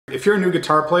If you're a new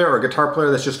guitar player or a guitar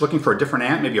player that's just looking for a different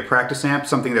amp, maybe a practice amp,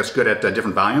 something that's good at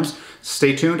different volumes,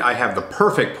 stay tuned. I have the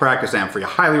perfect practice amp for you.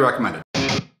 Highly recommend it.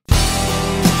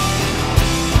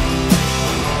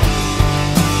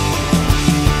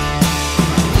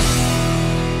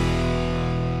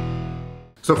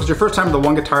 So if it's your first time on the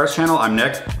One Guitarist channel, I'm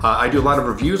Nick. I do a lot of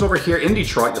reviews over here in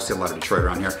Detroit. You'll see a lot of Detroit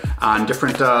around here on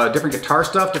different guitar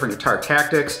stuff, different guitar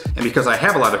tactics. And because I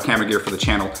have a lot of camera gear for the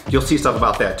channel, you'll see stuff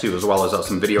about that too, as well as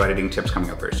some video editing tips coming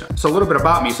up very soon. So a little bit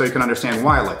about me so you can understand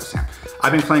why I like this amp.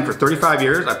 I've been playing for 35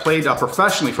 years. I played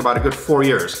professionally for about a good 4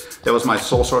 years. That was my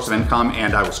sole source of income,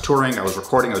 and I was touring, I was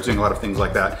recording, I was doing a lot of things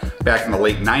like that back in the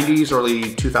late 90s, early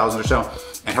 2000s or so.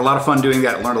 And had a lot of fun doing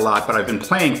that, learned a lot, but I've been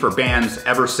playing for bands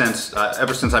ever since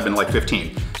I've been like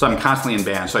 15. So I'm constantly in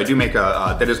bands. So I do make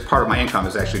that is part of my income,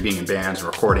 is actually being in bands and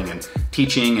recording and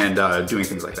teaching and doing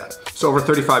things like that. So over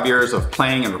 35 years of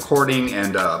playing and recording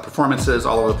and performances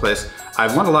all over the place,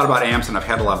 I've learned a lot about amps, and I've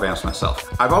had a lot of amps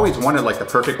myself. I've always wanted like the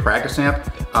perfect practice amp,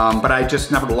 but I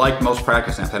just never liked most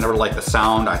practice amps. I never liked the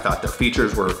sound. I thought their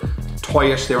features were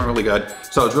toyish, they weren't really good.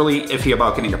 So I was really iffy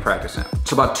about getting a practice amp.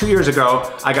 So about 2 years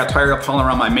ago, I got tired of hauling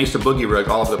around my Mesa Boogie rig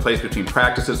all over the place between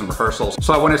practices and rehearsals.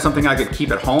 So I wanted something I could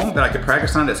keep at home that I could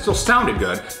practice on that still sounded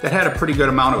good, that had a pretty good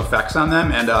amount of effects on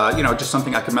them, and you know, just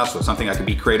something I could mess with, something I could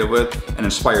be creative with and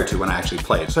inspired to when I actually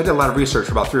played. So I did a lot of research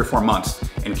for about 3 or 4 months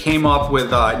and came up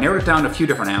with, narrowed it down to a few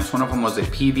different amps. One of them was a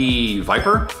PV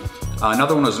Viper.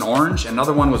 Another one was an Orange,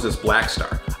 another one was this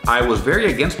Blackstar. I was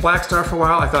very against Blackstar for a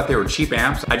while. I thought they were cheap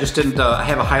amps. I just didn't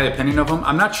have a high opinion of them.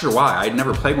 I'm not sure why. I'd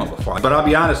never played one before. But I'll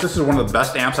be honest, this is one of the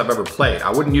best amps I've ever played.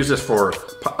 I wouldn't use this for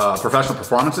professional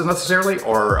performances necessarily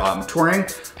or touring,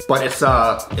 but it's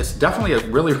definitely a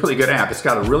really, really good amp. It's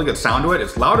got a really good sound to it.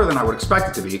 It's louder than I would expect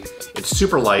it to be. It's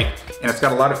super light, and it's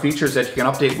got a lot of features that you can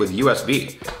update with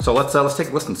USB. So let's take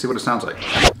a listen and see what it sounds like.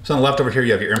 So on the left over here,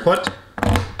 you have your input.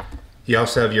 You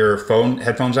also have your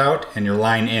headphones out and your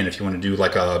line in if you want to do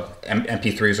like a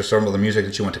MP3s or some of the music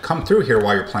that you want to come through here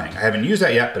while you're playing. I haven't used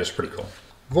that yet, but it's pretty cool.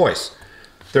 Voice.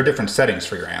 There are different settings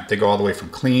for your amp. They go all the way from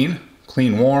clean,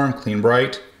 clean warm, clean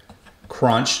bright,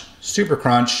 crunch, super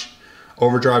crunch,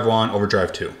 overdrive 1,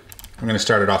 overdrive 2. I'm going to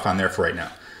start it off on there for right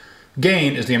now.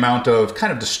 Gain is the amount of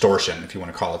kind of distortion, if you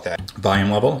want to call it that. Volume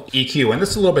level, EQ, and this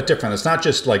is a little bit different. It's not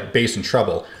just like bass and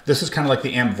treble. This is kind of like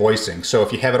the amp voicing. So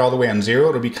if you have it all the way on 0,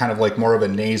 it'll be kind of like more of a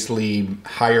nasally,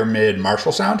 higher mid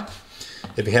Marshall sound.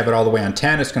 If you have it all the way on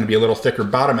 10, it's going to be a little thicker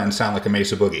bottom end sound like a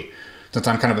Mesa Boogie. Since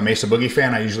I'm kind of a Mesa Boogie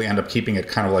fan, I usually end up keeping it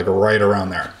kind of like right around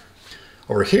there.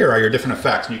 Over here are your different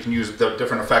effects, and you can use the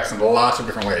different effects in lots of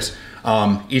different ways.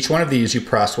 Each one of these you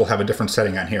press will have a different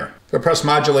setting on here. For press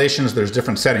modulations, there's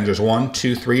different settings. There's 1,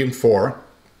 2, 3, and 4.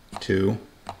 2,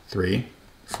 3,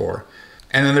 4.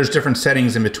 And then there's different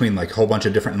settings in between, like a whole bunch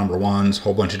of different number 1s, a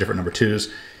whole bunch of different number 2s.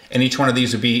 And each one of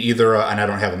these would be either, and I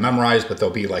don't have them memorized, but they'll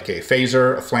be like a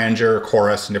phaser, a flanger,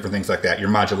 chorus, and different things like that. Your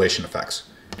modulation effects.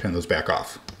 Turn those back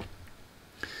off.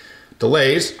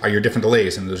 Delays are your different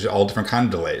delays, and there's all different kind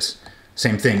of delays.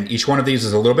 Same thing, each one of these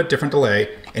is a little bit different delay,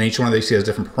 and each one of these has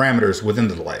different parameters within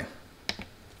the delay.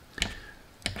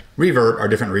 Reverb are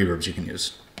different reverbs you can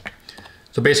use.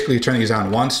 So basically you turn these on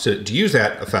once to use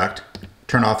that effect,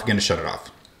 turn off again to shut it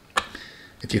off.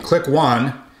 If you click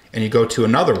one and you go to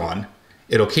another one,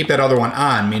 it'll keep that other one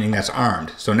on, meaning that's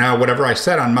armed. So now whatever I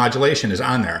set on modulation is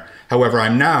on there. However,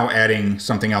 I'm now adding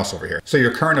something else over here. So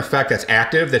your current effect that's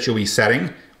active that you'll be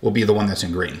setting will be the one that's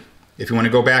in green. If you want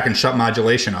to go back and shut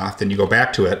modulation off, then you go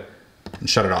back to it and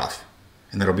shut it off.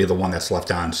 And that'll be the one that's left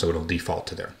on, so it'll default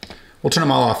to there. We'll turn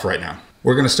them all off right now.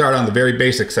 We're going to start on the very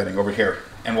basic setting over here.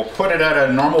 And we'll put it at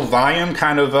a normal volume,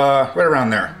 kind of right around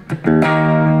there.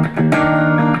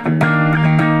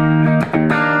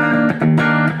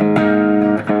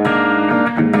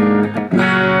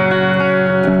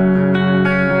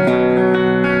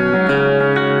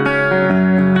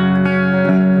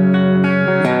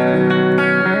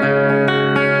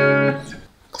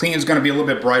 Clean is going to be a little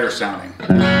bit brighter sounding.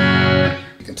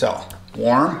 You can tell.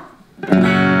 Warm.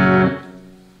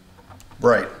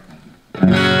 Bright.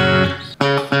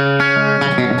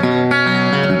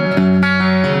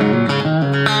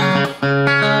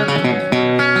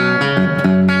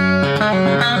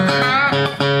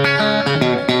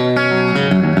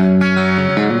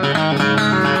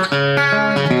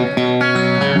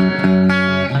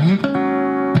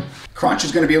 Crunch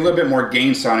is going to be a little bit more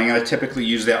gain sounding, and I typically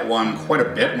use that one quite a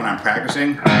bit when I'm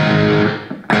practicing.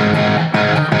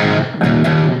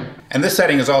 And this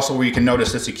setting is also where you can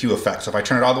notice this EQ effect. So if I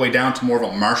turn it all the way down to more of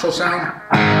a Marshall sound,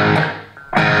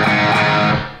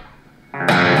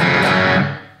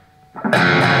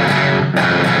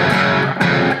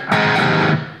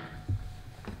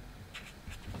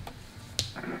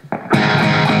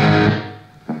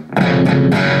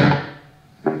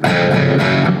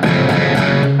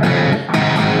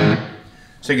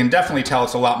 So you can definitely tell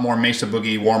it's a lot more Mesa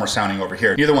Boogie, warmer sounding over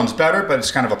here. Neither one's better, but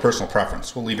it's kind of a personal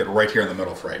preference. We'll leave it right here in the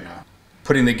middle for right now.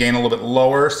 Putting the gain a little bit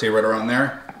lower, stay right around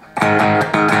there.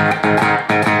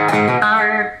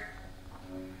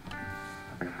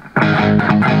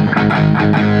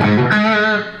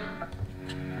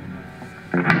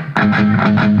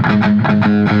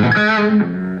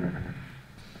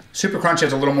 Super Crunch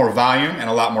has a little more volume and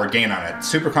a lot more gain on it.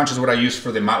 Super Crunch is what I used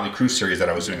for the Motley Crue series that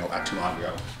I was doing not too long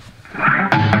ago.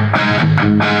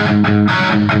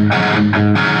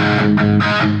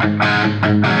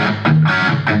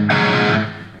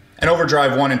 And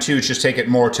Overdrive 1 and 2 just take it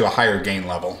more to a higher gain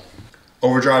level.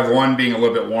 Overdrive 1 being a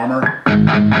little bit warmer.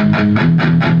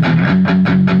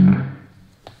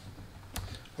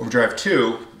 Overdrive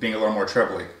 2 being a little more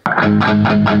trebly.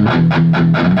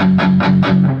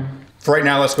 For right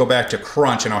now, let's go back to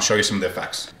Crunch and I'll show you some of the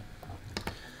effects.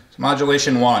 So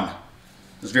Modulation 1,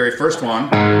 this very first one.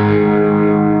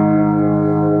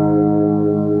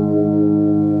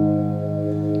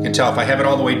 You can tell if I have it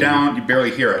all the way down, you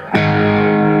barely hear it.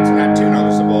 It's not too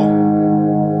noticeable.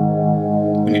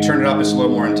 When you turn it up, it's a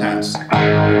little more intense.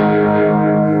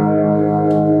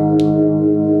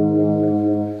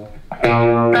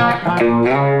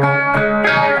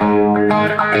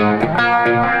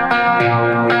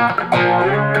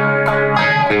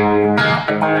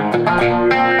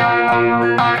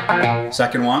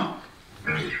 Second one,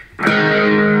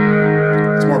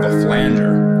 it's more of a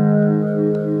flanger.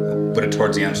 I'll put it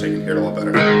towards the end so you can hear it a little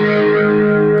better.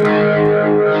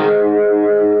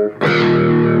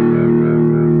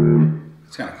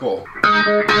 It's kind of cool.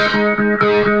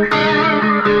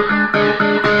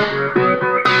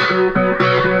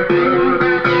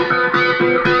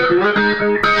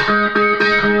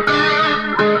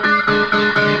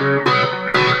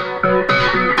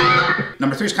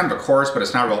 Number 3 is kind of a chorus, but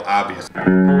it's not real obvious.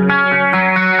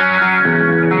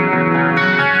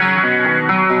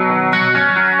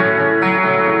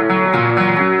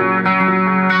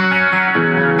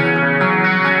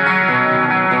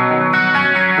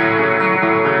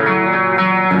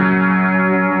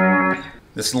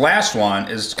 This last one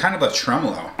is kind of a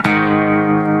tremolo.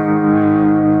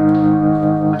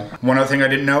 One other thing I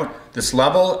didn't note, this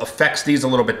level affects these a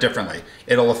little bit differently.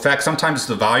 It'll affect, sometimes it's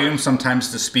the volume,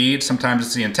 sometimes the speed, sometimes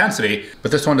it's the intensity, but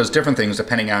this one does different things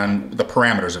depending on the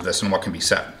parameters of this and what can be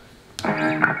set. So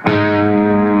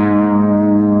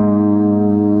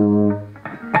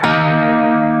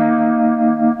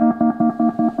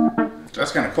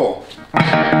that's kind of cool.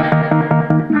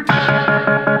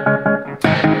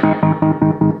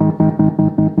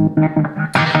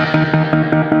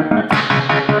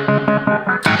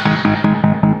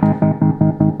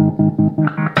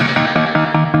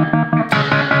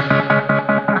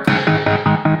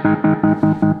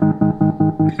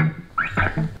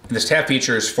 This tap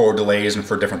feature is for delays and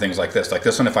for different things like this. Like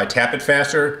this one, if I tap it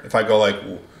faster, if I go like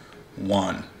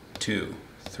 1, 2,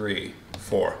 3,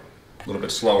 4, a little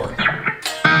bit slower. A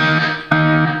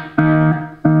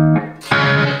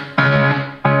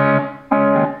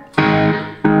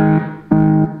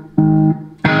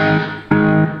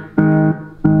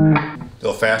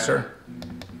little faster.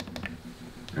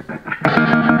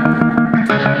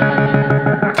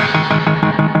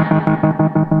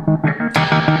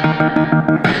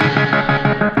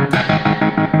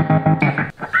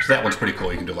 So that one's pretty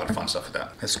cool. You can do a lot of fun stuff with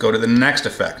that. Let's go to the next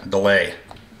effect, delay.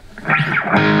 Put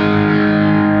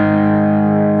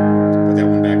that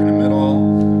one back in the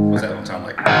middle. What does that one sound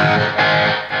like?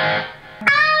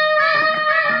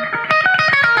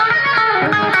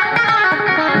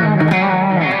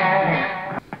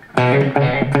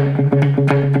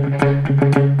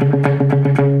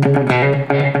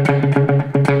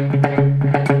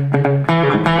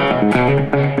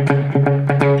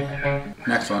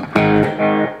 Next one.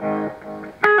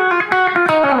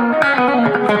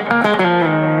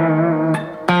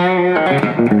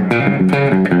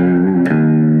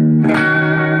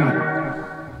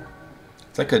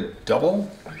 It's like a double.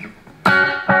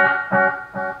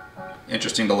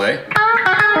 Interesting delay.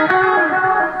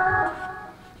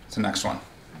 It's the next one.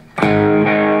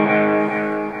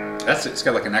 It's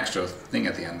got like an extra thing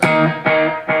at the end there.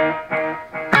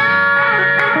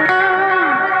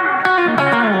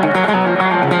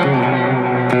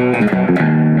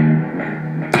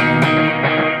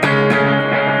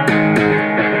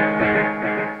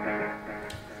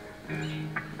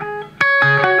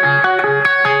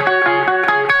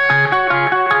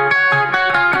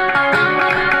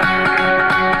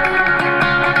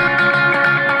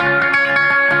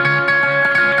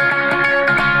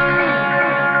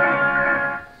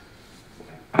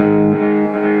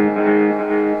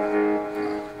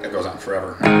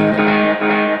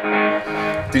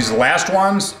 These last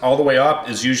ones, all the way up,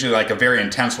 is usually like a very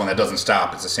intense one that doesn't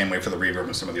stop. It's the same way for the reverb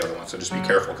and some of the other ones. So just be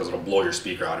careful because it'll blow your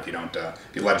speaker out if you don't,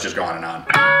 if you let it just go on and on.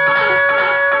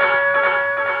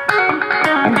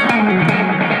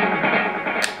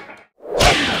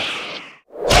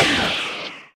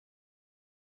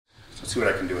 So let's see what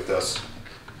I can do with this.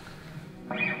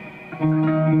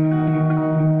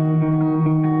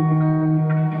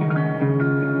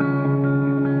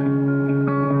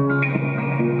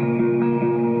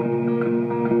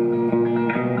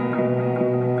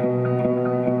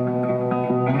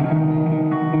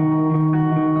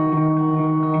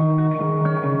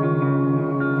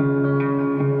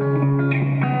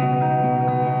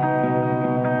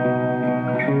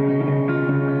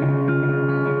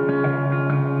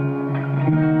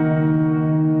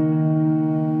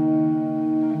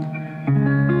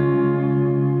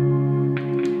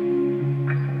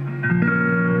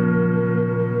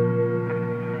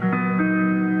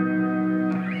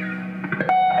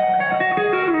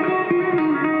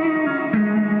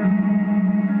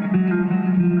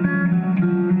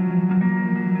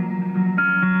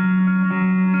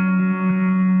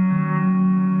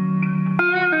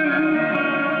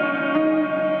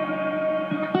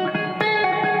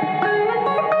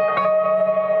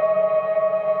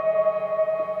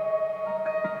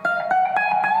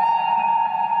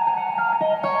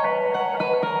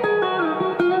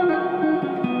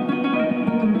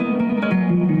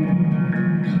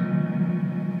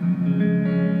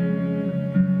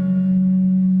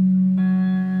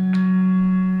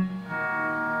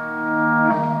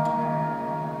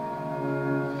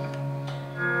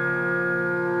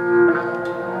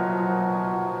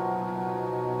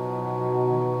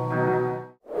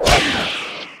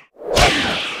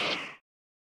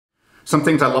 Some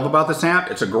things I love about this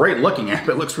amp, it's a great looking amp,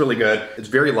 it looks really good. It's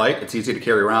very light, it's easy to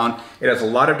carry around. It has a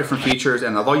lot of different features,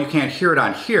 and although you can't hear it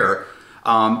on here,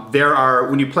 there are,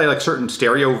 when you play like certain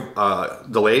stereo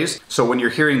delays, so when you're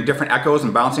hearing different echoes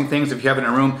and bouncing things, if you have it in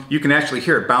a room, you can actually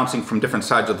hear it bouncing from different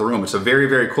sides of the room. It's a very,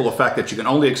 very cool effect that you can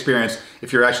only experience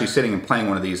if you're actually sitting and playing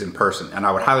one of these in person. And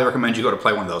I would highly recommend you go to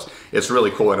play one of those. It's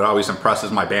really cool, and it always impresses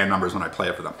my band members when I play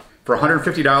it for them. For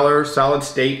 $150 solid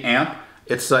state amp,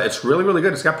 it's really, really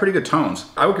good. It's got pretty good tones.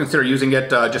 I would consider using it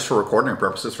just for recording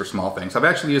purposes, for small things. I've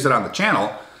actually used it on the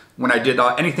channel when I did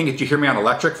anything that you hear me on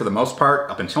electric, for the most part,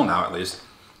 up until now at least,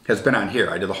 has been on here.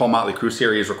 I did the whole Motley Crue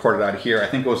series recorded out of here. I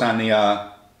think it was on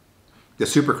the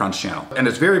Super Crunch channel. And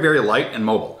it's very, very light and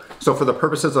mobile. So for the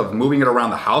purposes of moving it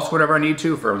around the house, whatever I need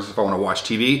to, for instance, if I want to watch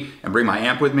TV and bring my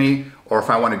amp with me, or if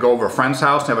I want to go over a friend's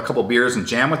house and have a couple beers and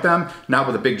jam with them, not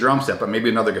with a big drum set, but maybe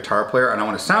another guitar player, and I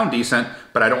want to sound decent,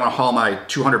 but I don't want to haul my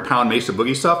 200-pound Mesa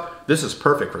Boogie stuff, this is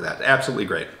perfect for that. Absolutely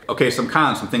great. Okay, some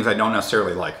cons, some things I don't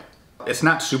necessarily like. It's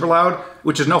not super loud,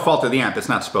 which is no fault of the amp. It's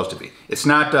not supposed to be. It's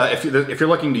not, if you're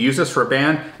looking to use this for a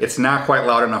band, it's not quite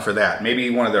loud enough for that. Maybe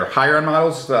one of their higher end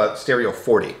models, Stereo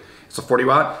 40. It's a 40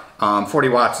 watt. 40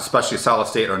 watts, especially solid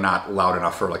state, are not loud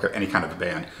enough for like any kind of a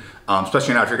band.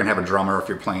 Especially not if you're gonna have a drummer, or if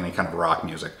you're playing any kind of rock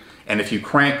music. And if you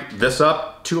crank this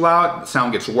up too loud, the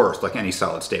sound gets worse, like any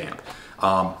solid state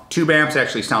amp. Tube amps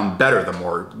actually sound better the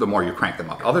more you crank them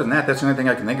up. Other than that, that's the only thing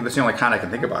I can think of. That's the only kind I can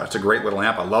think about. It's a great little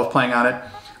amp. I love playing on it.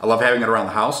 I love having it around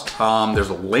the house. There's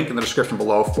a link in the description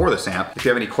below for this amp. If you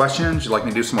have any questions, you'd like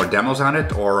me to do some more demos on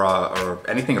it, or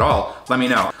anything at all, let me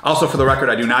know. Also, for the record,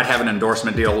 I do not have an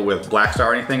endorsement deal with Blackstar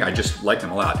or anything. I just like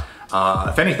them a lot.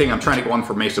 If anything, I'm trying to get one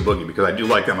for Mesa Boogie because I do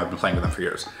like them. I've been playing with them for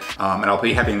years. And I'll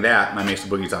be having my Mesa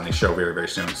Boogies on the show very, very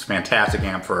soon. It's a fantastic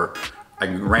amp I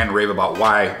can rant and rave about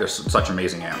why they're such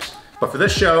amazing amps. But for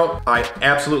this show, I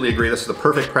absolutely agree. This is the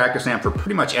perfect practice amp for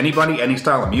pretty much anybody, any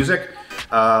style of music.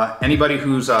 Anybody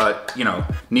who's,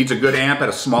 needs a good amp at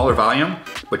a smaller volume,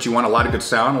 but you want a lot of good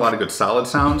sound, a lot of good solid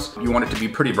sounds. You want it to be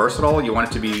pretty versatile. You want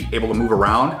it to be able to move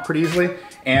around pretty easily.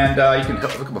 And you can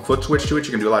hook up a foot switch to it.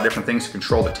 You can do a lot of different things to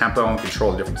control the tempo and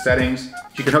control the different settings.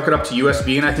 You can hook it up to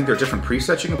USB, and I think there's different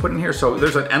presets you can put in here. So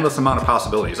there's an endless amount of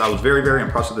possibilities. I was very, very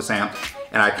impressed with this amp,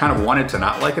 and I kind of wanted to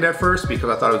not like it at first because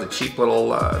I thought it was a cheap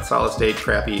little solid state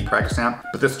crappy practice amp.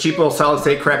 But this cheap little solid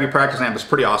state crappy practice amp is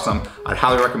pretty awesome. I'd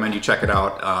highly recommend you check it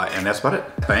out, and that's about it.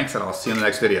 Thanks, and I'll see you in the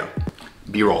next video.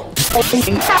 B-roll.